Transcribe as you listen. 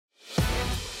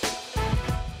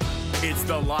It's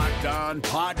the Locked On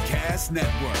Podcast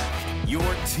Network, your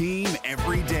team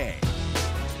every day.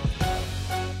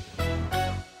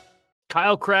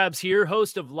 Kyle Krabs here,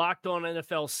 host of Locked On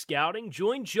NFL Scouting.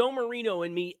 Join Joe Marino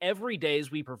and me every day as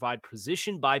we provide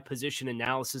position-by-position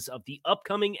analysis of the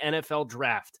upcoming NFL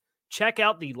Draft. Check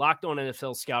out the Locked On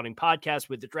NFL Scouting podcast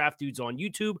with the Draft Dudes on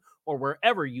YouTube or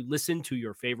wherever you listen to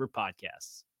your favorite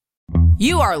podcasts.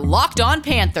 You are Locked On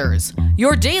Panthers,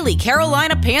 your daily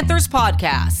Carolina Panthers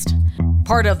podcast.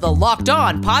 Part of the Locked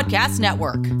On Podcast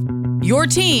Network, your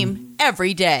team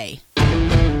every day.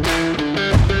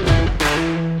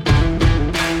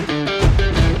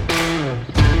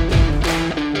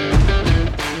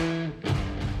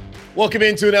 Welcome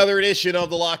into another edition of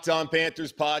the Locked On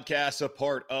Panthers podcast, a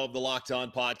part of the Locked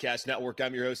On Podcast Network.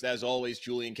 I'm your host, as always,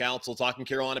 Julian Council, talking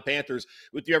Carolina Panthers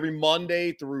with you every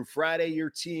Monday through Friday, your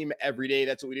team every day.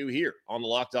 That's what we do here on the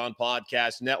Locked On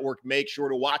Podcast Network. Make sure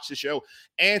to watch the show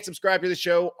and subscribe to the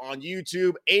show on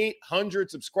YouTube.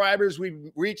 800 subscribers. We've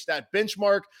reached that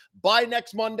benchmark. By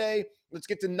next Monday, let's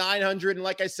get to 900. And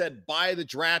like I said, by the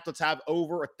draft, let's have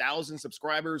over 1,000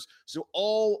 subscribers. So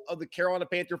all of the Carolina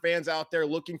Panther fans out there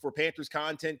looking for Panthers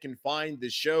content can find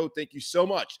this show. Thank you so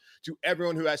much to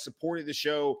everyone who has supported the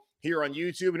show here on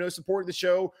YouTube and who has supported the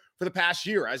show for the past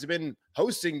year. As I've been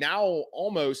hosting now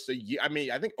almost a year.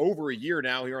 I think over a year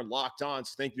now here on Locked On.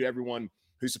 So thank you to everyone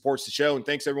who supports the show. And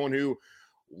thanks to everyone who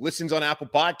listens on Apple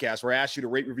Podcasts, where I ask you to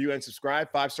rate, review, and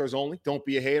subscribe. 5 stars only. Don't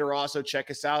be a hater. Also,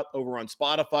 check us out over on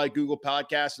Spotify, Google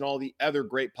Podcasts, and all the other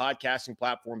great podcasting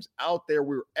platforms out there.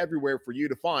 We're everywhere for you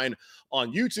to find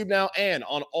on YouTube now and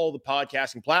on all the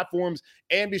podcasting platforms.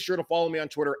 And be sure to follow me on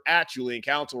Twitter at Julian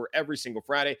Council, where every single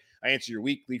Friday I answer your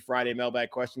weekly Friday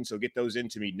mailbag questions. So get those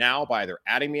into me now by either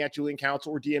adding me at Julian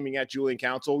Council or DMing at Julian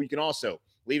Council. You can also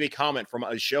leave a comment from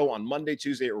a show on Monday,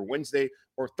 Tuesday, or Wednesday,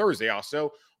 or Thursday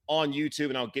also on YouTube,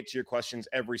 and I'll get to your questions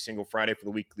every single Friday for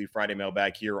the weekly Friday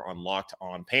mailbag here on Locked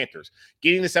On Panthers.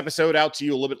 Getting this episode out to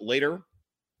you a little bit later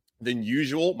than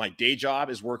usual. My day job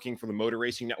is working for the Motor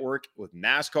Racing Network with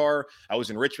NASCAR. I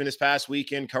was in Richmond this past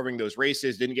weekend covering those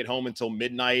races. Didn't get home until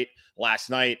midnight last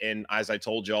night, and as I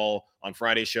told y'all on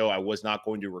Friday's show, I was not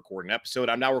going to record an episode.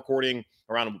 I'm now recording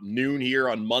around noon here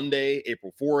on Monday,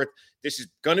 April 4th. This is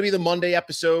going to be the Monday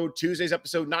episode. Tuesday's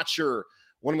episode, not sure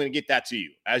when I'm going to get that to you.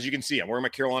 As you can see, I'm wearing my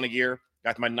Carolina gear.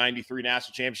 Got my 93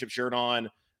 National Championship shirt on.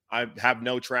 I have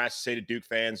no trash to say to Duke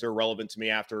fans. They're relevant to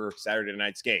me after Saturday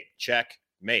night's game.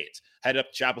 Checkmate. Head up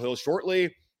to Chapel Hill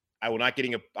shortly. I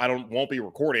won't be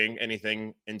recording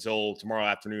anything until tomorrow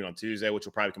afternoon on Tuesday, which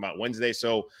will probably come out Wednesday.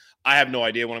 So I have no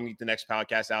idea when I'm going to get the next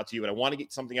podcast out to you, but I want to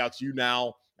get something out to you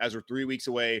now as we're 3 weeks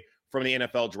away from the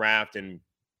NFL draft. And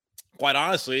quite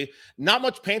honestly, not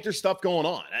much Panther stuff going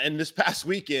on. And this past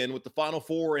weekend with the Final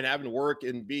Four and having to work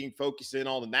and being focused in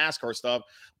on the NASCAR stuff,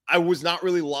 I was not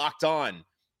really locked on,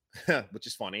 which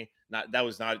is funny.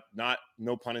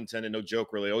 No pun intended, no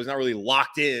joke really. I was not really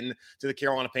locked in to the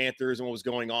Carolina Panthers and what was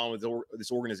going on with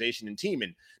this organization and team.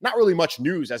 And not really much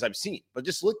news as I've seen, but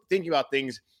just thinking about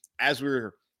things as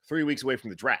we're 3 weeks away from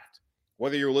the draft.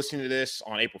 Whether you're listening to this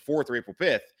on April 4th or April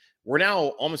 5th, we're now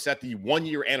almost at the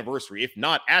 1-year anniversary, if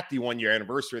not at the 1-year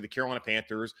anniversary of the Carolina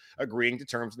Panthers agreeing to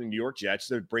terms with the New York Jets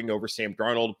to bring over Sam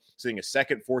Darnold, sitting a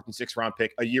 2nd, 4th, and 6th round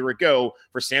pick a year ago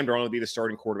for Sam Darnold to be the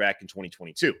starting quarterback in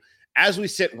 2022. As we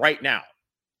sit right now,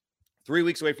 3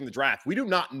 weeks away from the draft, we do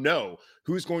not know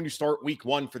who's going to start week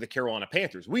 1 for the Carolina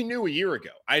Panthers. We knew a year ago.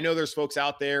 I know there's folks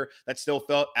out there that still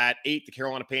felt at 8 the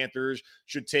Carolina Panthers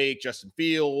should take Justin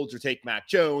Fields or take Mac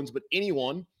Jones, but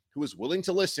anyone who was willing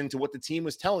to listen to what the team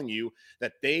was telling you,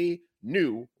 that they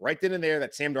knew right then and there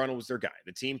that Sam Darnold was their guy.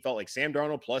 The team felt like Sam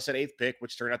Darnold plus an 8th pick,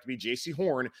 which turned out to be J.C.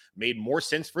 Horn, made more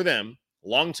sense for them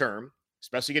long-term,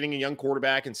 especially getting a young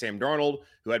quarterback and Sam Darnold,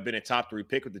 who had been a top 3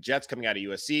 pick with the Jets coming out of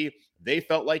USC. They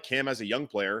felt like him as a young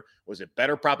player was a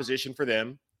better proposition for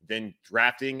them than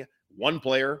drafting one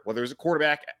player, whether it was a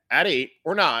quarterback at 8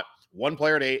 or not, one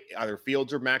player at 8, either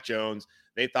Fields or Mac Jones.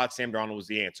 They thought Sam Darnold was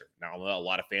the answer. Now, a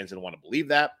lot of fans didn't want to believe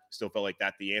that. Still felt like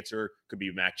that the answer could be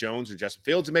Mac Jones or Justin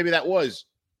Fields, and maybe that was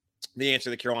the answer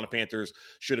the Carolina Panthers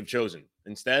should have chosen.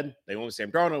 Instead, they went with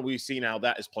Sam Darnold. We've seen how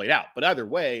that is played out. But either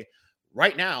way,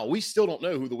 right now, we still don't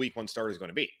know who the week 1 starter is going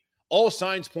to be. All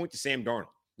signs point to Sam Darnold.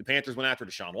 The Panthers went after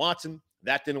Deshaun Watson.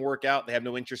 That didn't work out. They have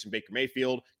no interest in Baker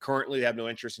Mayfield. Currently, they have no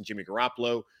interest in Jimmy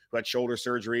Garoppolo, who had shoulder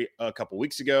surgery a couple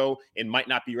weeks ago and might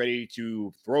not be ready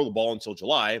to throw the ball until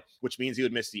July, which means he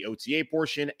would miss the OTA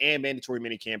portion and mandatory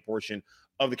minicamp portion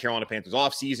of the Carolina Panthers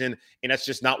offseason. And that's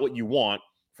just not what you want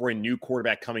for a new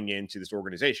quarterback coming into this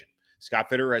organization. Scott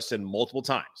Fitter has said multiple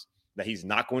times that he's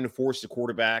not going to force the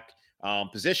quarterback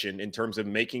position in terms of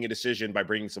making a decision by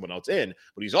bringing someone else in.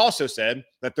 But he's also said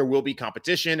that there will be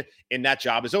competition and that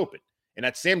job is open. And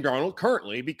that's Sam Darnold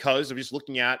currently, because of just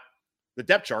looking at the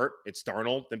depth chart, it's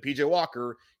Darnold, then PJ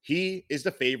Walker. He is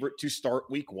the favorite to start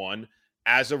week 1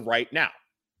 as of right now.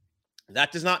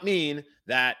 That does not mean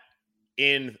that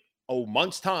in a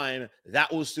month's time,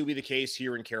 that will still be the case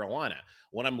here in Carolina.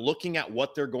 When I'm looking at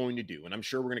what they're going to do, and I'm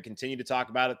sure we're going to continue to talk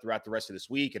about it throughout the rest of this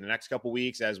week and the next couple of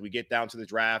weeks as we get down to the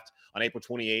draft on April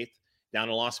 28th down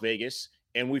in Las Vegas,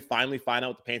 and we finally find out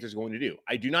what the Panthers are going to do.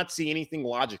 I do not see anything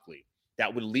logically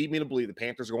that would lead me to believe the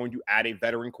Panthers are going to add a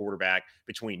veteran quarterback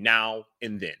between now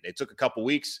and then. It took a couple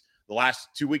weeks. The last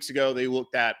 2 weeks ago, they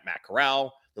looked at Matt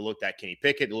Corral. They looked at Kenny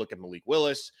Pickett. They looked at Malik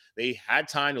Willis. They had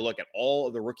time to look at all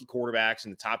of the rookie quarterbacks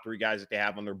and the top 3 guys that they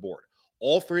have on their board.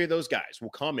 All 3 of those guys will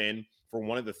come in for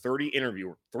three of the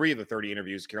 30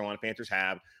 interviews the Carolina Panthers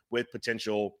have with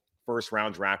potential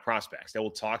first-round draft prospects. They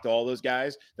will talk to all those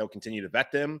guys. They'll continue to vet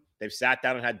them. They've sat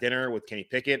down and had dinner with Kenny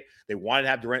Pickett. They wanted to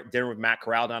have dinner with Matt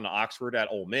Corral down to Oxford at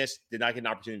Ole Miss. Did not get an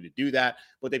opportunity to do that,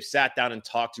 but they've sat down and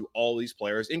talked to all these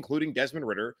players, including Desmond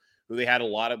Ridder, who they had a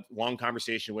lot of long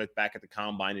conversation with back at the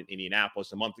Combine in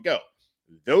Indianapolis a month ago.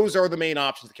 Those are the main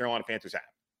options the Carolina Panthers have: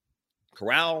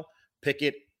 Corral,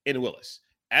 Pickett, and Willis.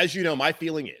 As you know, my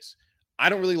feeling is I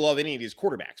don't really love any of these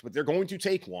quarterbacks, but they're going to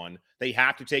take one. They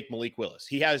have to take Malik Willis.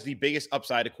 He has the biggest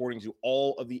upside according to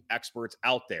all of the experts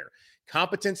out there.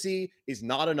 Competency is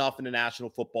not enough in the National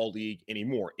Football League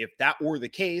anymore. If that were the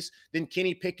case, then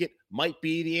Kenny Pickett might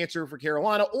be the answer for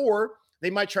Carolina, or they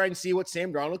might try and see what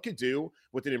Sam Darnold could do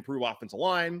with an improved offensive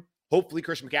line. Hopefully,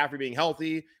 Christian McCaffrey being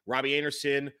healthy, Robbie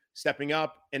Anderson stepping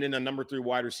up, and then a number 3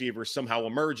 wide receiver somehow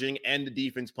emerging, and the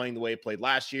defense playing the way it played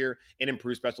last year and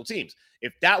improved special teams.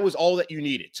 If that was all that you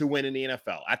needed to win in the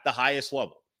NFL at the highest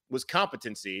level was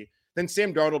competency, then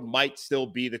Sam Darnold might still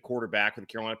be the quarterback for the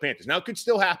Carolina Panthers. Now, it could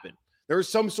still happen. There is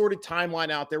some sort of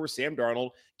timeline out there where Sam Darnold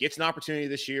gets an opportunity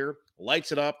this year,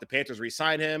 lights it up, the Panthers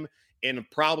re-sign him, and the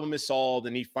problem is solved,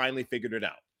 and he finally figured it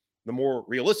out. The more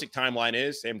realistic timeline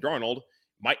is Sam Darnold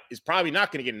is probably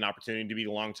not going to get an opportunity to be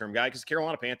the long-term guy, because the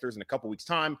Carolina Panthers in a couple weeks'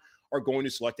 time are going to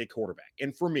select a quarterback.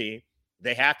 And for me,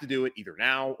 they have to do it either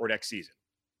now or next season.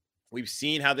 We've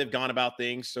seen how they've gone about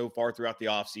things so far throughout the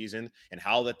offseason and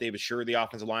how that they've assured the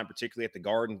offensive line, particularly at the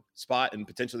guard spot and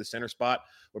potentially the center spot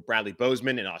with Bradley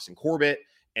Bozeman and Austin Corbett,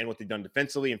 and what they've done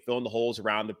defensively and filling the holes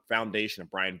around the foundation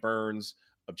of Brian Burns,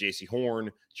 of J.C.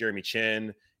 Horn, Jeremy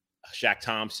Chin, Shaq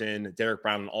Thompson, Derek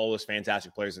Brown, and all those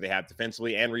fantastic players that they have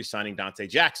defensively, and re-signing Dante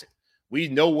Jackson. We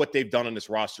know what they've done on this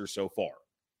roster so far.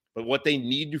 But what they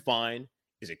need to find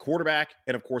is a quarterback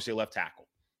and, of course, a left tackle.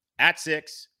 At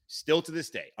 6, still to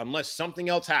this day, unless something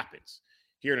else happens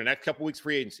here in the next couple weeks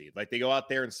free agency, like they go out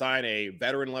there and sign a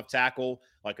veteran left tackle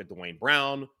like a Dwayne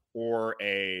Brown or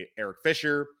a Eric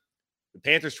Fisher, the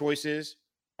Panthers' choices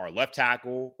are left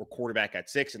tackle or quarterback at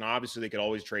 6, and obviously they could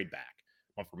always trade back.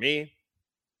 But for me,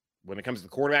 when it comes to the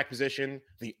quarterback position,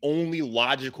 the only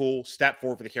logical step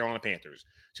forward for the Carolina Panthers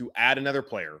to add another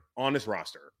player on this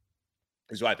roster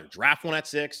is to either draft one at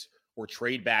 6 or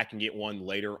trade back and get one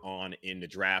later on in the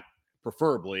draft,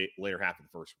 preferably later half of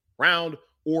the first round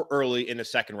or early in the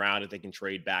second round if they can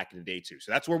trade back into day 2.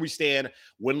 So that's where we stand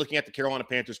when looking at the Carolina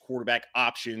Panthers quarterback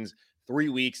options 3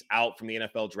 weeks out from the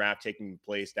NFL draft taking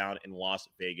place down in Las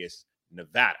Vegas,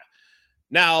 Nevada.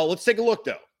 Now, let's take a look,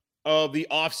 though, of the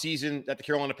offseason that the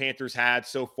Carolina Panthers had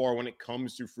so far when it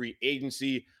comes to free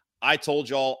agency. I told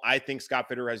y'all I think Scott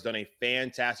Fitterer has done a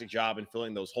fantastic job in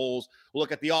filling those holes. We'll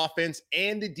look at the offense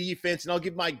and the defense, and I'll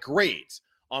give my grades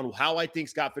on how I think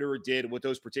Scott Fitterer did with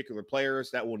those particular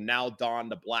players that will now don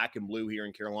the black and blue here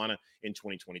in Carolina in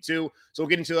 2022. So we'll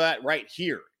get into that right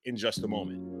here in just a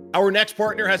moment. Our next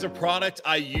partner has a product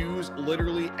I use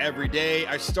literally every day.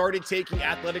 I started taking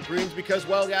Athletic Greens because,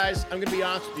 well, guys, I'm going to be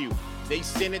honest with you. They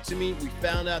sent it to me. We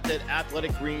found out that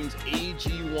Athletic Greens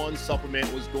AG1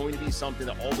 supplement was going to be something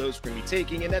that all those were going to be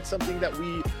taking, and that's something that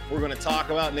we were going to talk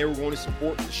about, and they were going to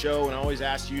support the show, and I always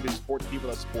ask you to support the people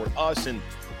that support us, and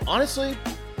honestly,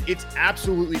 it's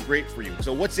absolutely great for you.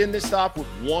 So what's in this stuff? With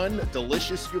one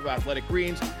delicious scoop of Athletic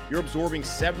Greens, you're absorbing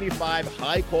 75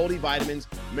 high-quality vitamins,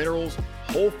 minerals,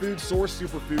 whole food source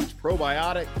superfoods,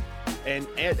 probiotic, and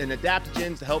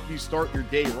adaptogens to help you start your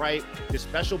day right. This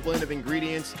special blend of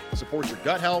ingredients supports your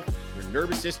gut health, your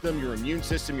nervous system, your immune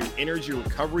system, your energy,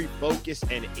 recovery, focus,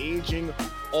 and aging,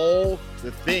 all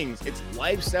the things. It's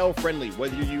lifestyle friendly,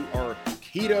 whether you are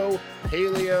keto,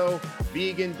 paleo,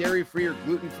 vegan, dairy-free, or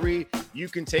gluten-free. You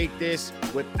can take this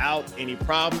without any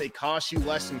problem. It costs you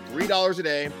less than $3 a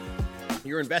day.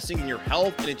 You're investing in your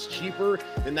health, and it's cheaper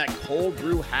than that cold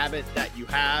brew habit that you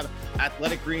have.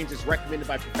 Athletic Greens is recommended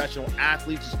by professional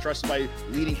athletes. It's trusted by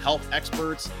leading health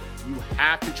experts. You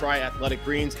have to try Athletic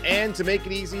Greens. And to make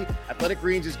it easy, Athletic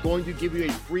Greens is going to give you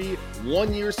a free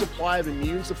 1-year supply of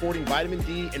immune-supporting vitamin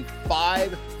D and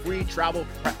 5 free travel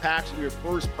packs with your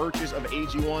first purchase of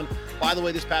AG1. By the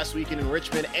way, this past weekend in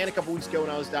Richmond and a couple weeks ago when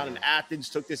I was down in Athens,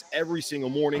 took this every single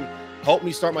morning. Helped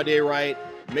me start my day right.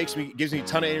 Gives me a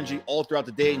ton of energy all throughout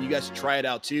the day, and you guys should try it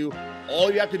out too. All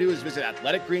you have to do is visit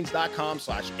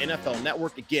athleticgreens.com/NFL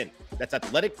Network. Again, that's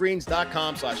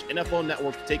athleticgreens.com/NFL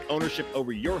Network to take ownership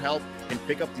over your health and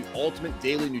pick up the ultimate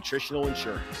daily nutritional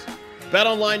insurance.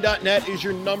 BetOnline.net is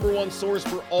your number one source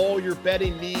for all your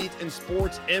betting needs and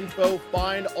sports info.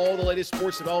 Find all the latest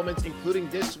sports developments, including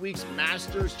this week's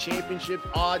Masters Championship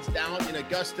odds down in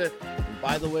Augusta. And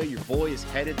by the way, your boy is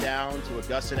headed down to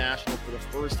Augusta National for the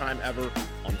first time ever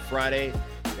on Friday.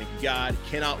 Thank you, God.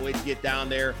 Cannot wait to get down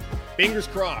there. Fingers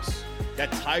crossed that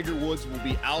Tiger Woods will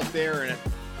be out there. And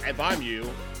if I'm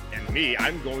you and me,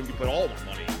 I'm going to put all my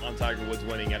money on Tiger Woods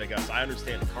winning at Augusta. I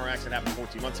understand the car accident happened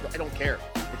 14 months ago. I don't care.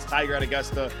 It's Tiger at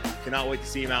Augusta. Cannot wait to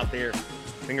see him out there.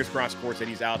 Fingers crossed sports that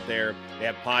he's out there. They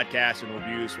have podcasts and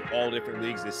reviews for all different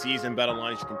leagues this season.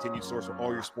 BetOnline is your continued source for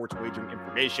all your sports wagering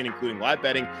information, including live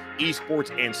betting, esports,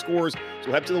 and scores.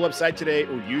 So head to the website today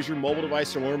or use your mobile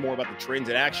device to learn more about the trends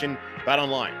in action.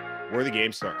 BetOnline, where the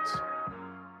game starts.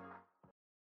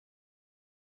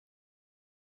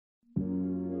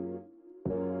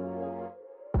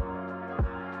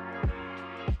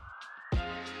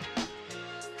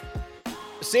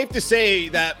 Safe to say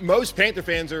that most Panther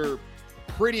fans are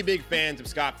pretty big fans of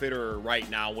Scott Fitterer right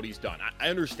now, what he's done. I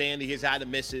understand he has had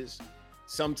misses.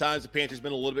 Sometimes the Panthers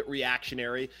been a little bit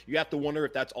reactionary. You have to wonder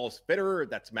if that's all Fitterer, if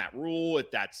that's Matt Rule,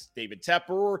 if that's David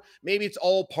Tepper, or maybe it's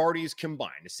all parties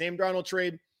combined. The Sam Darnold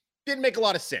trade didn't make a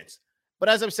lot of sense. But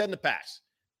as I've said in the past,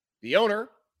 the owner,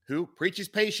 who preaches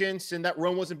patience and that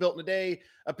Rome wasn't built in a day,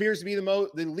 appears to be the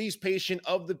least patient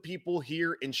of the people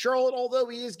here in Charlotte, although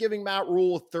he is giving Matt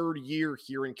Rule a third year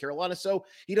here in Carolina. So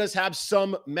he does have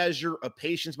some measure of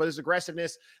patience, but his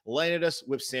aggressiveness landed us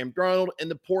with Sam Darnold, and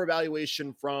the poor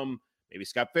evaluation from maybe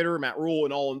Scott Fitterer, Matt Rule,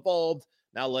 and all involved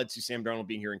now led to Sam Darnold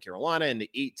being here in Carolina and the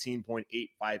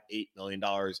 $18.858 million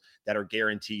that are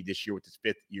guaranteed this year with his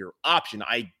fifth-year option.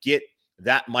 I get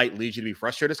that might lead you to be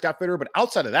frustrated, Scott Fitterer, but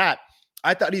outside of that,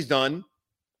 I thought he's done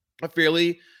a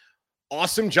fairly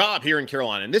awesome job here in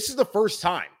Carolina. And this is the first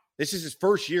time. This is his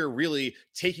first year really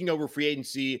taking over free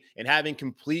agency and having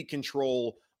complete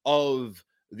control of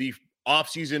the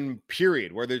offseason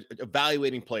period where they're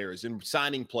evaluating players and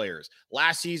signing players.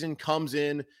 Last season comes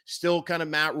in, still kind of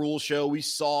Matt Rule show. We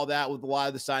saw that with a lot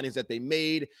of the signings that they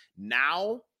made.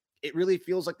 Now it really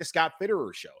feels like the Scott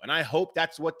Fitterer show. And I hope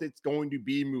that's what it's going to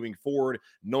be moving forward,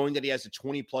 knowing that he has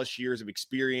 20-plus years of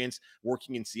experience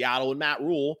working in Seattle. And Matt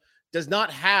Rule does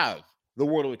not have the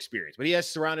world of experience, but he has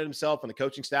surrounded himself on the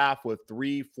coaching staff with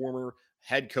 3 former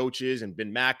head coaches and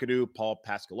Ben McAdoo, Paul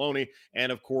Pasqualoni,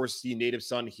 and, of course, the native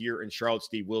son here in Charlotte,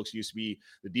 Steve Wilkes, used to be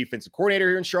the defensive coordinator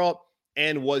here in Charlotte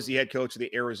and was the head coach of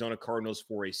the Arizona Cardinals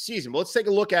for a season. But let's take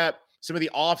a look at some of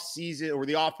the off-season or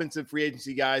the offensive free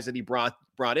agency guys that he brought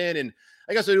in. And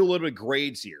I guess I'll do a little bit of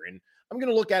grades here. And I'm going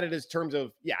to look at it as terms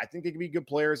of, yeah, I think they can be good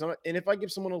players. And if I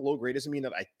give someone a low grade, doesn't mean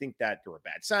that I think that they're a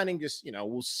bad signing. Just,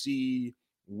 we'll see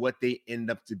what they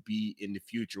end up to be in the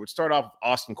future. We'll start off with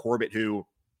Austin Corbett, who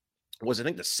was, I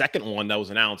think, the second one that was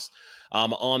announced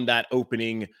on that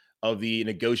opening of the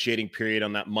negotiating period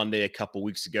on that Monday a couple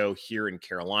weeks ago here in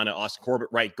Carolina. Austin Corbett,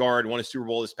 right guard, won a Super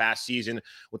Bowl this past season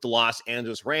with the Los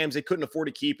Angeles Rams. They couldn't afford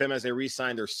to keep him as they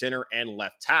re-signed their center and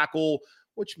left tackle,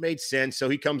 which made sense. So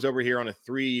he comes over here on a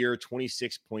 3-year,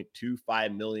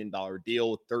 $26.25 million deal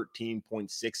with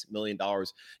 $13.6 million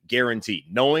guaranteed.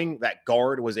 Knowing that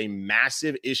guard was a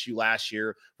massive issue last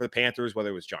year for the Panthers,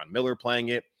 whether it was John Miller playing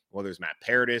it, whether it was Matt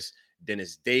Paradis,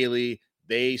 Dennis Daly,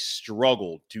 they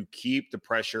struggled to keep the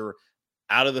pressure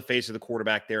out of the face of the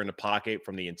quarterback there in the pocket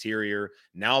from the interior.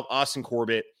 Now, Austin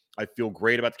Corbett, I feel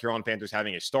great about the Carolina Panthers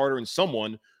having a starter and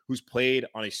someone who's played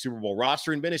on a Super Bowl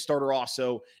roster and been a starter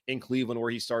also in Cleveland, where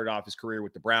he started off his career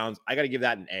with the Browns. I got to give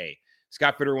that an A.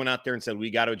 Scott Fitterer went out there and said,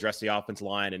 we got to address the offensive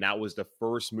line, and that was the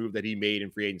first move that he made in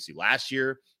free agency. Last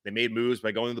year, they made moves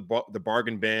by going to the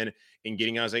bargain bin and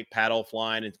getting guys like Pat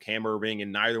Elflein and Cam Irving, and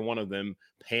neither one of them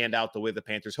panned out the way the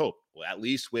Panthers hoped. Well, at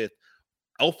least with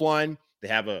Elflein, they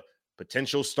have a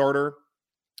potential starter.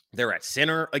 They're at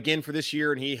center again for this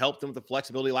year, and he helped them with the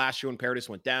flexibility last year when Paradis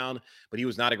went down, but he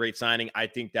was not a great signing. I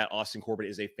think that Austin Corbett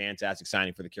is a fantastic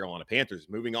signing for the Carolina Panthers.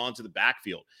 Moving on to the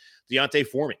backfield, Deontay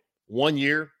Foreman, 1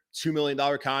 year, $2 million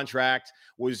contract,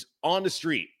 was on the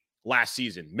street last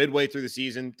season. Midway through the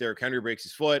season, Derrick Henry breaks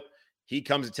his foot. He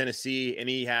comes to Tennessee, and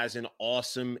he has an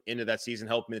awesome end of that season,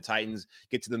 helping the Titans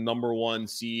get to the number 1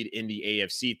 seed in the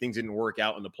AFC. Things didn't work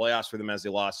out in the playoffs for them as they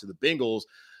lost to the Bengals.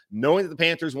 Knowing that the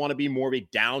Panthers want to be more of a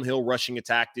downhill rushing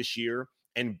attack this year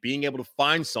and being able to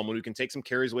find someone who can take some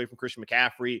carries away from Christian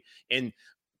McCaffrey, and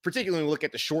particularly look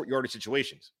at the short yardage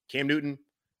situations. Cam Newton,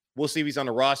 we'll see if he's on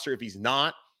the roster. If he's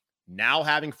not, now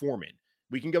having Foreman.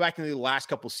 We can go back to the last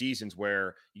couple seasons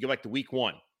where you go back to week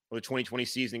 1 of the 2020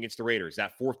 season against the Raiders,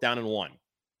 that 4th down and 1.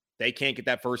 They can't get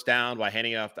that first down by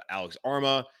handing it off to Alex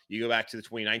Arma. You go back to the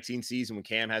 2019 season when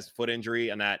Cam has a foot injury,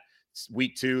 and that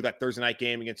week 2, that Thursday night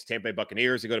game against the Tampa Bay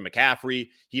Buccaneers, they go to McCaffrey.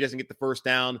 He doesn't get the first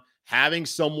down. Having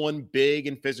someone big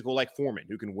and physical like Foreman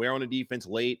who can wear on a defense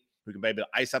late, who can be able to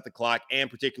ice out the clock, and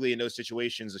particularly in those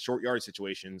situations, the short yard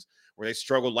situations where they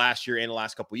struggled last year and the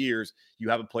last couple of years, you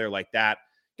have a player like that.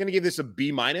 Going to give this a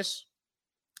B-.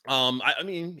 I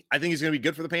mean, I think he's going to be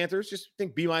good for the Panthers. Just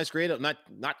think B- grade, not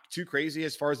too crazy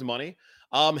as far as the money.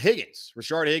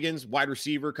 Rashard Higgins, wide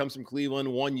receiver, comes from Cleveland,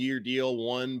 1-year deal,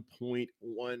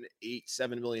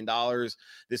 $1.187 million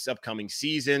this upcoming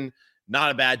season.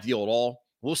 Not a bad deal at all.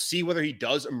 We'll see whether he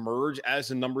does emerge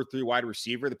as a number 3 wide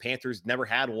receiver. The Panthers never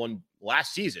had one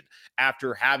last season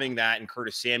after having that in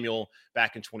Curtis Samuel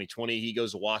back in 2020. He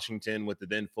goes to Washington with the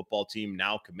then football team,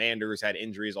 now Commanders, had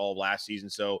injuries all of last season.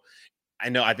 So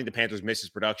I think the Panthers missed his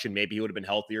production. Maybe he would have been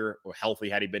healthy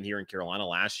had he been here in Carolina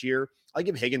last year. I'll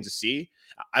give Higgins a C.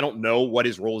 I don't know what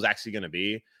his role is actually going to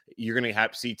be. You're going to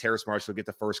have to see Terrace Marshall get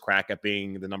the first crack at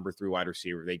being the number 3 wide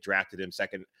receiver. They drafted him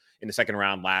in the second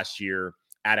round last year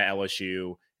out of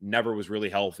LSU. Never was really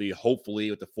healthy. Hopefully,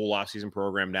 with the full offseason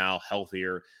program now,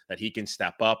 healthier, that he can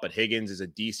step up. But Higgins is a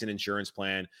decent insurance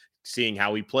plan, seeing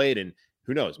how he played. And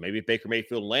who knows, maybe if Baker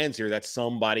Mayfield lands here, that's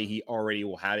somebody he already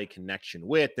will have a connection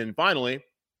with. And finally,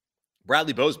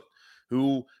 Bradley Bozeman,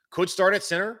 who could start at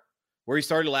center, where he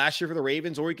started last year for the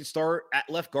Ravens, or he could start at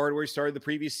left guard, where he started the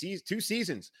previous 2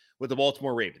 seasons with the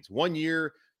Baltimore Ravens. 1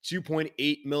 year,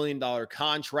 $2.8 million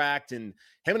contract, and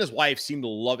him and his wife seem to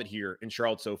love it here in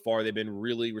Charlotte so far. They've been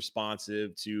really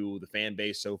responsive to the fan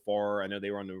base so far. I know they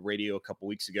were on the radio a couple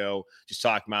weeks ago just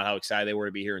talking about how excited they were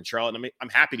to be here in Charlotte, and I'm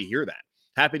happy to hear that.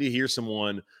 Happy to hear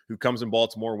someone who comes in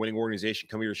Baltimore, winning organization,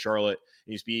 come here to Charlotte,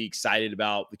 and just be excited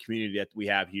about the community that we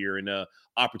have here and the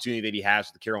opportunity that he has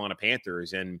with the Carolina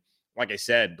Panthers. And like I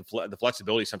said, the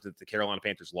flexibility is something that the Carolina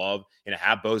Panthers love, and to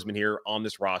have Bozeman here on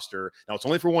this roster. Now, it's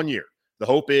only for 1 year. The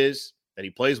hope is that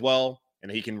he plays well and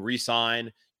that he can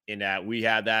re-sign, and that we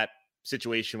have that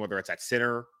situation, whether it's at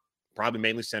center, probably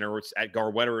mainly center, or it's at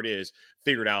guard, whatever it is,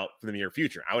 figured out for the near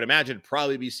future. I would imagine it'd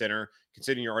probably be center,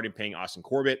 considering you're already paying Austin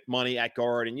Corbett money at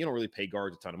guard, and you don't really pay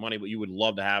guards a ton of money, but you would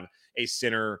love to have a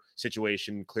center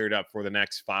situation cleared up for the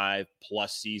next 5+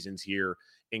 seasons here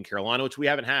in Carolina, which we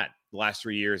haven't had the last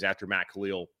 3 years after Ryan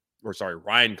Khalil.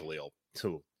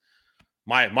 So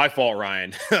my fault,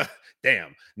 Ryan.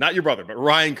 Damn, not your brother, but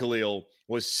Ryan Khalil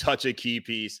was such a key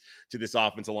piece to this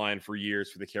offensive line for years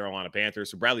for the Carolina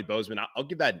Panthers. So Bradley Bozeman, I'll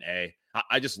give that an A.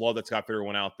 I just love that Scott Fitter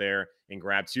went out there and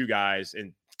grabbed 2 guys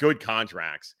and good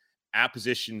contracts at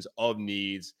positions of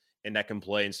needs, and that can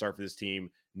play and start for this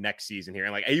team next season here.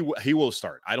 And like he will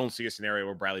start. I don't see a scenario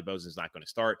where Bradley Bozeman is not going to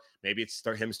start. Maybe it's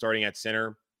him starting at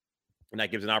center, and that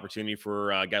gives an opportunity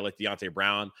for a guy like Deontay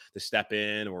Brown to step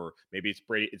in, or maybe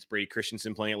it's Brady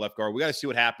Christensen playing at left guard. We got to see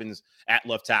what happens at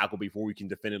left tackle before we can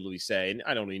definitively say, and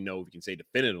I don't even know if we can say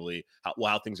definitively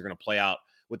how things are going to play out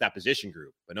with that position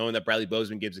group. But knowing that Bradley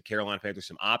Bozeman gives the Carolina Panthers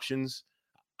some options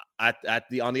on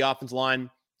the offensive line,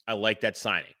 I like that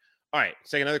signing. All right,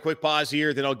 let's take another quick pause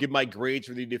here. Then I'll give my grades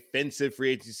for the defensive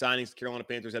free agency signings the Carolina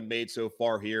Panthers have made so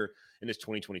far here in this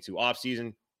 2022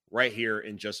 offseason, right here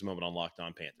in just a moment on Locked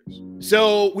On Panthers.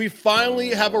 So we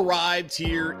finally have arrived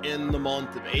here in the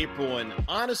month of April. And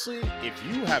honestly, if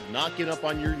you have not given up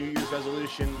on your New Year's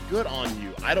resolution, good on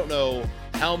you. I don't know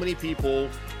how many people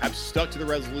have stuck to the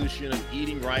resolution of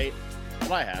eating right,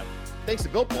 but I have. Thanks to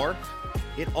Built Bar,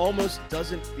 it almost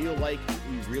doesn't feel like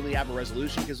we really have a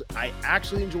resolution because I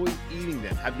actually enjoy eating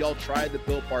them. Have y'all tried the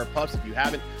Built Bar Puffs? If you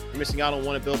haven't, you're missing out on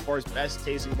one of Built Bar's best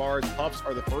tasting bars. Puffs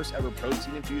are the first ever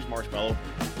protein-infused marshmallow.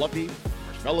 Fluffy,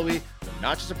 marshmallowy. They're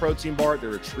not just a protein bar,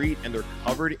 they're a treat, and they're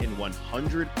covered in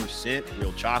 100%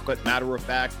 real chocolate. Matter of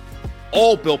fact,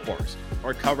 all Built Bars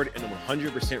are covered in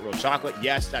 100% real chocolate.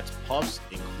 Yes, that's Puffs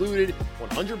included.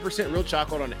 100% real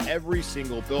chocolate on every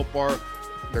single Built Bar.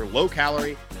 They're low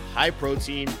calorie, high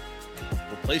protein.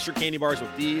 Replace your candy bars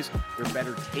with these. They're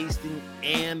better tasting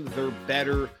and they're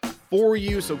better for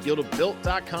you. So go to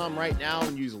built.com right now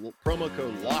and use promo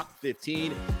code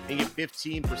LOCK15 and get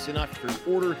 15% off your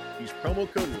order. Use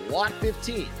promo code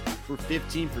LOCK15 for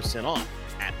 15% off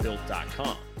at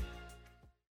built.com.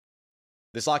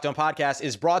 This Locked On podcast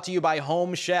is brought to you by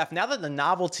Home Chef. Now that the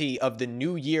novelty of the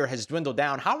new year has dwindled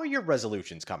down, how are your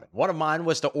resolutions coming? One of mine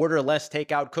was to order less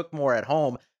takeout, cook more at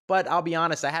home, but I'll be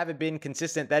honest, I haven't been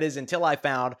consistent. That is until I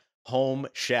found Home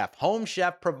Chef. Home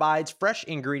Chef provides fresh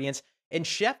ingredients and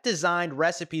chef-designed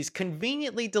recipes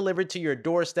conveniently delivered to your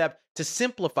doorstep to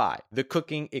simplify the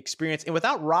cooking experience and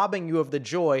without robbing you of the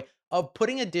joy of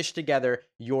putting a dish together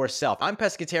yourself. I'm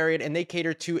pescatarian and they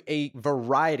cater to a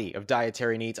variety of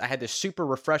dietary needs. I had this super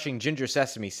refreshing ginger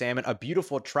sesame salmon, a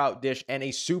beautiful trout dish, and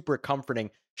a super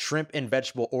comforting shrimp and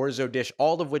vegetable orzo dish,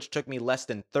 all of which took me less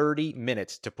than 30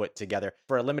 minutes to put together.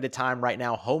 For a limited time right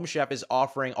now, Home Chef is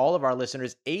offering all of our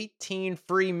listeners 18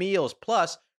 free meals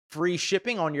plus free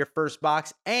shipping on your first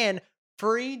box and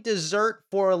free dessert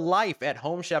for life at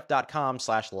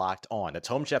homechef.com/lockedon. That's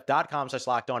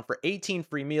homechef.com/lockedon for 18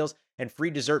 free meals and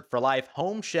free dessert for life.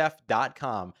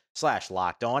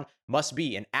 Homechef.com/lockedon. Must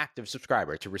be an active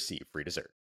subscriber to receive free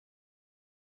dessert.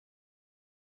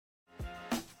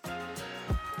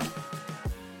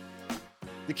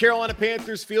 The Carolina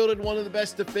Panthers fielded one of the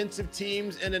best defensive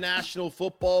teams in the National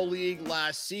Football League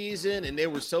last season, and they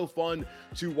were so fun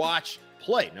to watch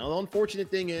play. Now, the unfortunate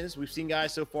thing is we've seen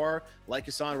guys so far like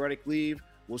Hassan Reddick leave.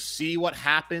 We'll see what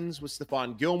happens with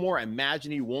Stephon Gilmore. I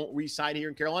imagine he won't re-sign here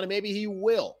in Carolina. Maybe he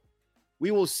will. We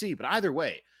will see. But either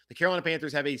way, the Carolina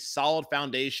Panthers have a solid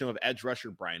foundation of edge rusher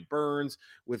Brian Burns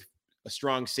with a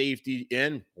strong safety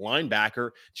and linebacker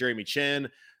Jeremy Chin.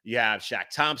 You have Shaq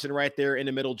Thompson right there in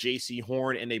the middle, J.C.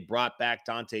 Horn, and they brought back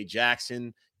Dante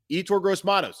Jackson. Yetur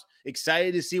Gross-Matos,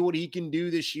 excited to see what he can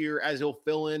do this year as he'll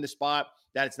fill in the spot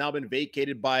that it's now been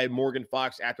vacated by Morgan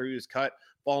Fox after he was cut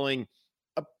following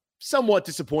a somewhat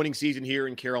disappointing season here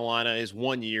in Carolina, his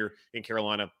 1 year in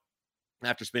Carolina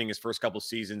after spending his first couple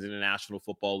seasons in the National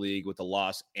Football League with the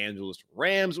Los Angeles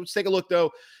Rams. Let's take a look,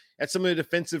 though, at some of the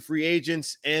defensive free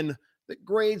agents and the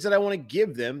grades that I want to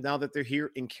give them now that they're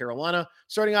here in Carolina.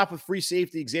 Starting off with free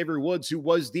safety Xavier Woods, who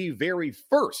was the very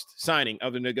first signing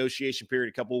of the negotiation period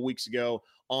a couple of weeks ago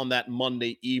on that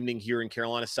Monday evening here in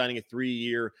Carolina, signing a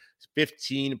 3-year,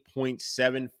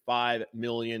 $15.75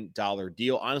 million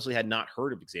deal. Honestly, had not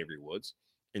heard of Xavier Woods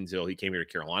until he came here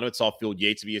to Carolina. It's all Field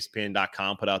Yates of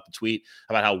ESPN.com put out the tweet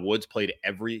about how Woods played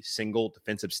every single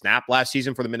defensive snap last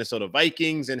season for the Minnesota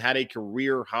Vikings and had a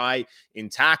career high in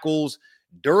tackles,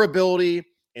 durability,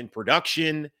 and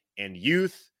production, and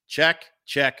youth. Check,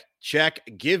 check, check.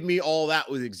 Give me all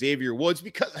that with Xavier Woods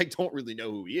because I don't really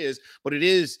know who he is, but it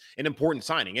is an important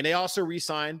signing. And they also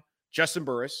re-signed Justin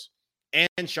Burris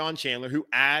and Sean Chandler, who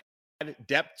add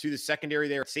depth to the secondary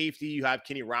there. Safety, you have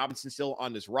Kenny Robinson still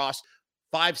on this roster.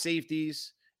 5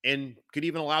 safeties, and could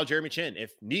even allow Jeremy Chin,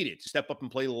 if needed, to step up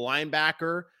and play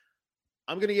linebacker.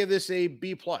 I'm going to give this a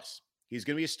B+. He's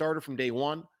going to be a starter from day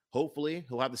one. Hopefully,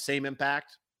 he'll have the same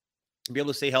impact and be able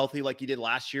to stay healthy like he did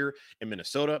last year in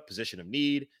Minnesota, position of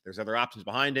need. There's other options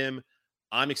behind him.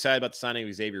 I'm excited about the signing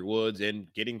of Xavier Woods and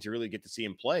getting to really get to see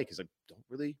him play because I don't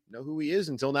really know who he is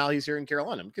until now he's here in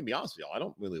Carolina. I'm going to be honest with y'all. I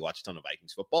don't really watch a ton of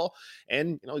Vikings football.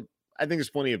 And, I think there's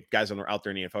plenty of guys out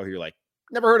there in the NFL who you're like,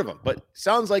 never heard of him, but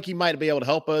sounds like he might be able to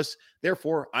help us.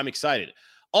 Therefore, I'm excited.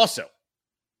 Also,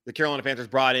 the Carolina Panthers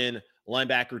brought in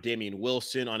linebacker Damian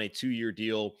Wilson on a 2-year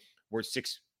deal worth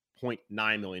 $6.9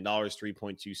 million,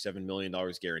 $3.27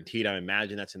 million guaranteed. I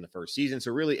imagine that's in the first season.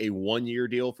 So really a 1-year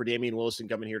deal for Damian Wilson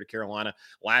coming here to Carolina.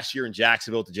 Last year in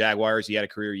Jacksonville with the Jaguars, he had a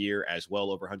career year as well,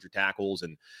 over 100 tackles.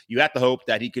 And you have to hope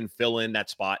that he can fill in that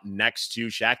spot next to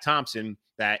Shaq Thompson,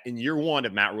 that in year 1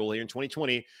 of Matt Rule here in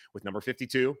 2020 with number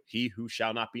 52, he who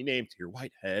shall not be named, Tahir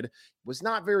Whitehead, was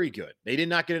not very good. They did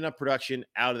not get enough production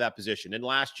out of that position. And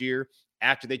last year,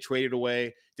 after they traded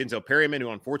away Denzel Perryman,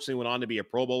 who unfortunately went on to be a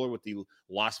Pro Bowler with the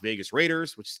Las Vegas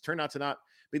Raiders, which turned out to not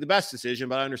be the best decision,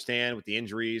 but I understand with the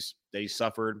injuries that he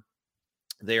suffered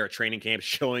there at training camp,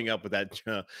 showing up with that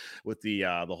with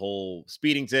the whole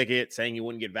speeding ticket, saying he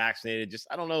wouldn't get vaccinated. Just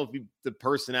I don't know if the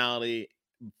personality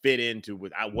fit into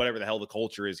with whatever the hell the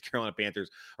culture is Carolina Panthers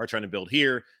are trying to build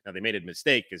here. Now, they made a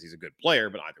mistake because he's a good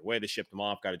player, but either way, they shipped him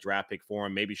off, got a draft pick for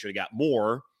him. Maybe should have got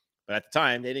more, but at the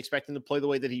time, they didn't expect him to play the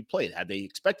way that he played. Had they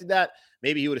expected that,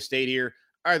 maybe he would have stayed here.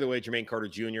 Either way, Jermaine Carter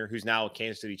Jr., who's now a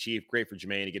Kansas City Chief, great for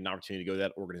Jermaine to get an opportunity to go to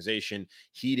that organization.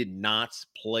 He did not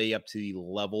play up to the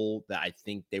level that I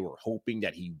think they were hoping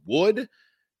that he would.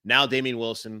 Now, Damian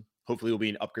Wilson, hopefully will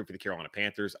be an upgrade for the Carolina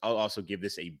Panthers. I'll also give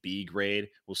this a B grade.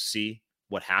 We'll see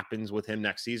what happens with him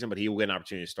next season, but he will get an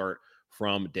opportunity to start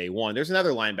from day one. There's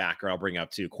another linebacker I'll bring up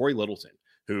too, Corey Littleton,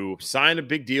 who signed a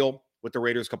big deal with the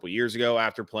Raiders a couple years ago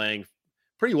after playing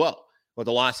pretty well with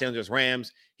the Los Angeles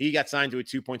Rams. He got signed to a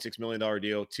 $2.6 million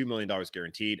deal, $2 million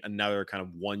guaranteed. Another kind of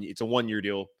it's a 1 year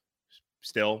deal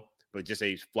still, but just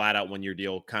a flat out 1 year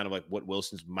deal, kind of like what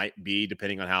Wilson's might be,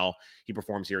 depending on how he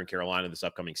performs here in Carolina this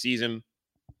upcoming season.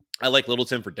 I like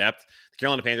Littleton for depth. The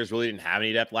Carolina Panthers really didn't have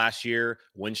any depth last year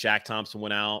when Shaq Thompson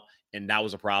went out, and that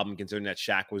was a problem considering that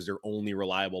Shaq was their only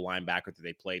reliable linebacker that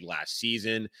they played last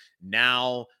season.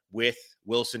 Now, with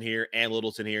Wilson here and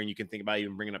Littleton here, and you can think about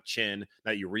even bringing up Chin, now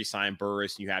that you re-sign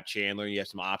Burris, and you have Chandler, and you have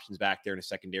some options back there in the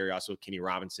secondary, also Kenny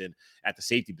Robinson at the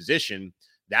safety position,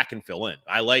 that can fill in.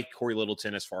 I like Corey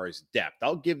Littleton as far as depth.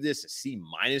 I'll give this a C-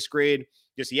 grade,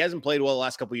 because he hasn't played well the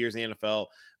last couple of years in the NFL,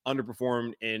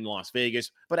 underperformed in Las Vegas,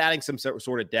 but adding some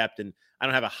sort of depth, and I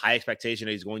don't have a high expectation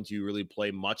that he's going to really play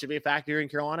much of a factor in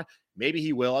Carolina. Maybe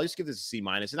he will. I'll just give this a C-,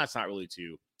 and that's not really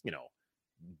to,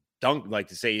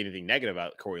 to say anything negative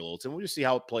about Corey Littleton. We'll just see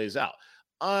how it plays out.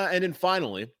 And then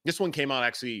finally, this one came out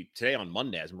actually today on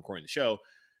Monday as I'm recording the show.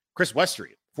 Chris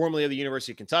Westry, formerly of the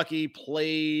University of Kentucky,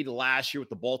 played last year with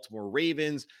the Baltimore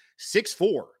Ravens,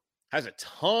 6'4", has a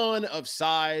ton of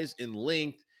size and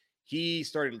length. He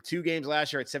started 2 games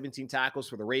last year at 17 tackles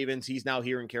for the Ravens. He's now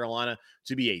here in Carolina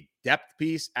to be a depth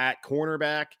piece at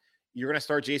cornerback. You're going to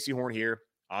start J.C. Horn here.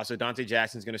 Also, Dante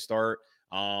Jackson's going to start.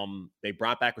 They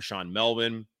brought back Rashawn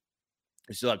Melvin.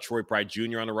 You still have Troy Pride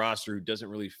Jr. on the roster, who doesn't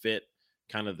really fit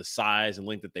kind of the size and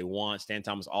length that they want. Stan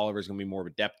Thomas Oliver is going to be more of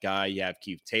a depth guy. You have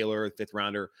Keith Taylor, 5th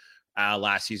rounder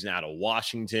last season out of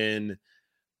Washington.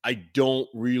 I don't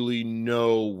really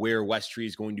know where Westry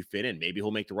is going to fit in. Maybe he'll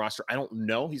make the roster. I don't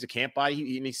know. He's a camp body.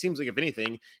 He seems like, if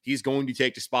anything, he's going to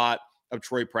take the spot of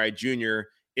Troy Pride Jr.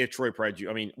 If Troy Pride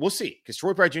Jr. We'll see. Because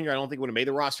Troy Pride Jr., I don't think would have made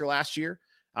the roster last year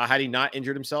had he not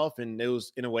injured himself. And it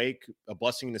was, in a way, a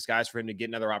blessing in disguise for him to get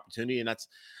another opportunity. And I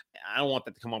don't want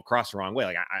that to come across the wrong way.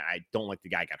 Like, I don't like the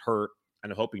guy got hurt.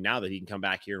 And I'm hoping now that he can come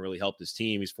back here and really help this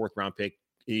team. He's 4th round pick.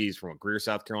 He's from Greer,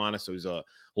 South Carolina. So he's a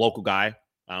local guy.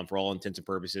 For all intents and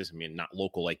purposes. Not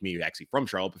local like me, actually from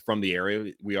Charlotte, but from the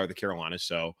area. We are the Carolinas.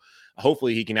 So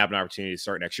hopefully he can have an opportunity to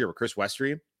start next year. But Chris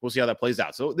Westry, we'll see how that plays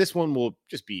out. So this one will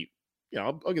just be,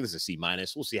 I'll give this a C-.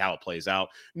 We'll see how it plays out.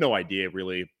 No idea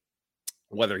really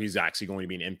whether he's actually going to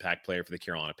be an impact player for the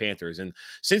Carolina Panthers. And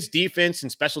since defense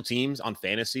and special teams on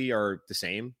fantasy are the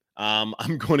same, I'm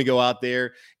going to go out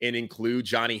there and include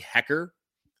Johnny Hekker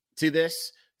to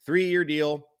this 3-year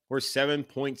deal. Worth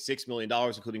 $7.6 million,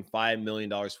 including $5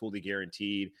 million fully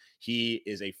guaranteed. He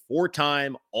is a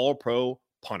 4-time All-Pro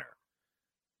punter.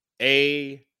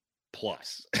 A+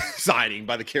 signing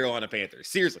by the Carolina Panthers.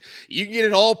 Seriously, you can get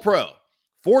an All-Pro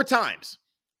 4 times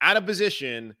at a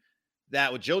position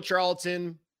that with Joe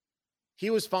Charlton, he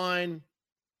was fine.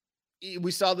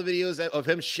 We saw the videos of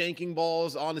him shanking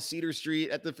balls on the Cedar Street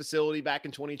at the facility back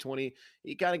in 2020.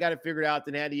 He kind of got it figured out,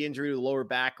 then had the injury to the lower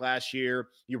back last year.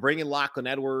 You bring in Lachlan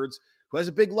Edwards, who has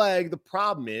a big leg. The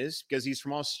problem is, because he's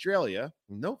from Australia,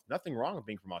 nothing wrong with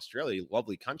being from Australia,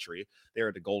 lovely country there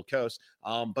at the Gold Coast.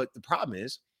 But the problem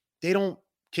is they don't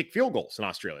kick field goals in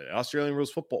Australia. Australian rules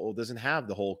football doesn't have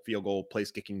the whole field goal place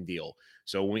kicking deal.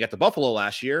 So when we got to Buffalo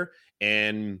last year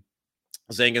and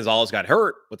Zane Gonzalez got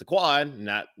hurt with the quad, and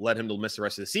that led him to miss the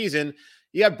rest of the season.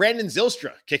 You have Brandon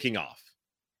Zylstra kicking off,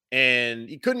 and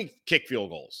he couldn't kick field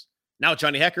goals. Now,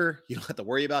 Johnny Hekker, you don't have to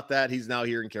worry about that. He's now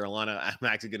here in Carolina. I'm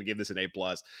actually going to give this an A+,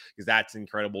 because that's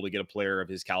incredible to get a player of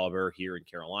his caliber here in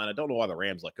Carolina. Don't know why the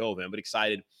Rams let go of him, but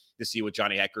excited to see what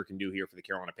Johnny Hekker can do here for the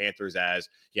Carolina Panthers, as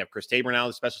you have Chris Tabor now,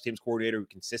 the special teams coordinator, who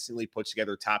consistently puts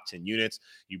together top 10 units.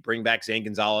 You bring back Zane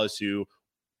Gonzalez, who,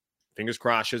 fingers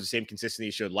crossed, shows the same consistency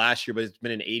he showed last year, but it's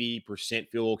been an 80% field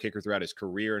goal kicker throughout his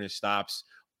career and his stops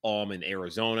in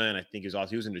Arizona. And I think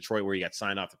he was in Detroit, where he got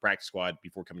signed off the practice squad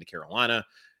before coming to Carolina.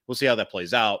 We'll see how that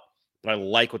plays out. But I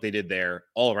like what they did there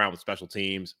all around with special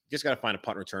teams. Just got to find a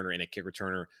punt returner and a kick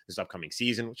returner this upcoming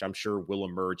season, which I'm sure will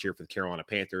emerge here for the Carolina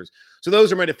Panthers. So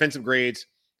those are my defensive grades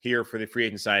here for the free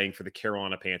agent signing for the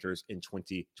Carolina Panthers in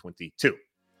 2022.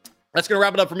 That's going to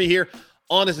wrap it up for me here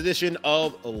on this edition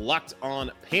of Locked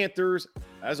On Panthers.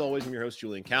 As always, I'm your host,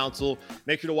 Julian Council.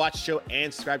 Make sure to watch the show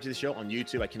and subscribe to the show on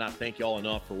YouTube. I cannot thank y'all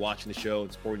enough for watching the show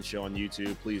and supporting the show on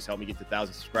YouTube. Please help me get to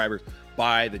 1,000 subscribers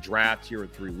by the draft here in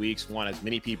 3 weeks. We want as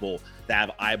many people to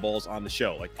have eyeballs on the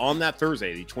show. Like on that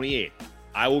Thursday, the 28th,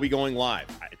 I will be going live.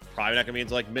 It's probably not going to be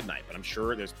until like midnight, but I'm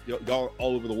sure there's y'all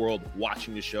all over the world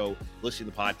watching the show, listening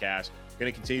to the podcast. We're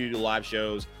going to continue to do live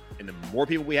shows. And the more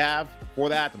people we have for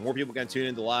that, the more people can tune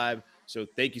into live. So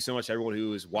thank you so much to everyone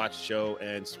who has watched the show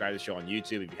and subscribed to the show on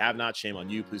YouTube. If you have not, shame on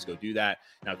you. Please go do that.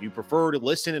 Now, if you prefer to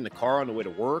listen in the car on the way to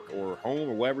work or home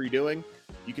or whatever you're doing,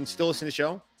 you can still listen to the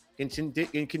show.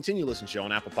 Continue listening to the show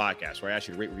on Apple Podcasts, where I ask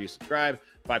you to rate, review, subscribe.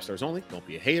 5 stars only. Don't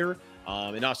be a hater.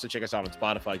 And also check us out on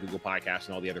Spotify, Google Podcasts,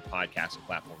 and all the other podcasting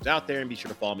platforms out there. And be sure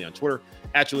to follow me on Twitter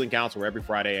at Julian Council, where every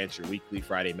Friday I answer weekly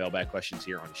Friday mailbag questions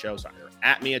here on the show. So either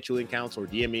at me at Julian Council or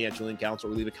DM me at Julian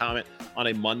Council, or leave a comment on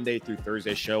a Monday through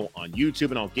Thursday show on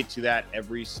YouTube, and I'll get to that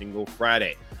every single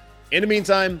Friday. In the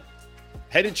meantime,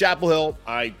 head to Chapel Hill.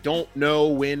 I don't know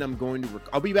when I'm going to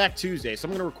I'll be back Tuesday, so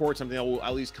I'm going to record something that will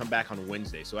at least come back on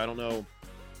Wednesday. So I don't know.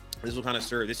 This will kind of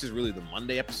serve. This is really the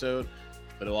Monday episode,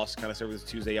 but it'll also kind of serve as a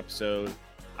Tuesday episode.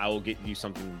 I will get you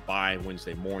something by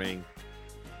Wednesday morning.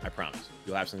 I promise.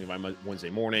 You'll have something by Wednesday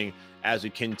morning as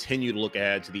we continue to look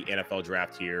ahead to the NFL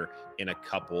draft here in a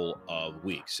couple of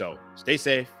weeks. So stay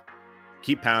safe,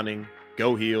 keep pounding,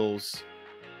 go Heels,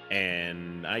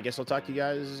 and I guess I'll talk to you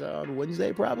guys on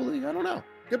Wednesday probably. I don't know.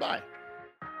 Goodbye.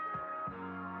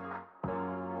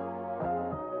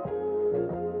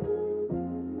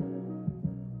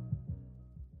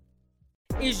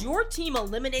 Is your team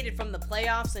eliminated from the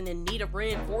playoffs and in need of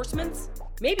reinforcements?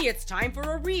 Maybe it's time for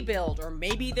a rebuild, or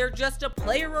maybe they're just a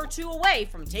player or two away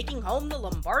from taking home the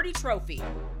Lombardi Trophy.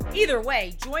 Either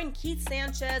way, join Keith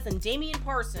Sanchez and Damian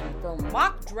Parson for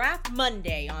Mock Draft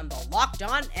Monday on the Locked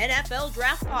On NFL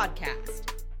Draft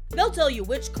Podcast. They'll tell you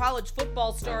which college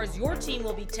football stars your team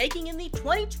will be taking in the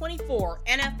 2024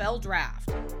 NFL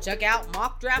Draft. Check out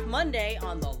Mock Draft Monday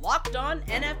on the Locked On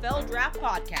NFL Draft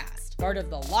Podcast, part of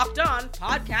the Locked On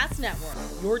Podcast Network,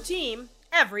 your team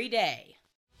every day.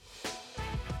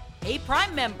 Hey,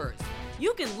 Prime members,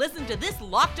 you can listen to this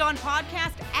Locked On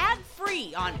podcast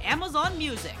ad-free on Amazon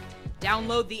Music.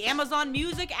 Download the Amazon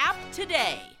Music app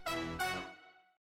today.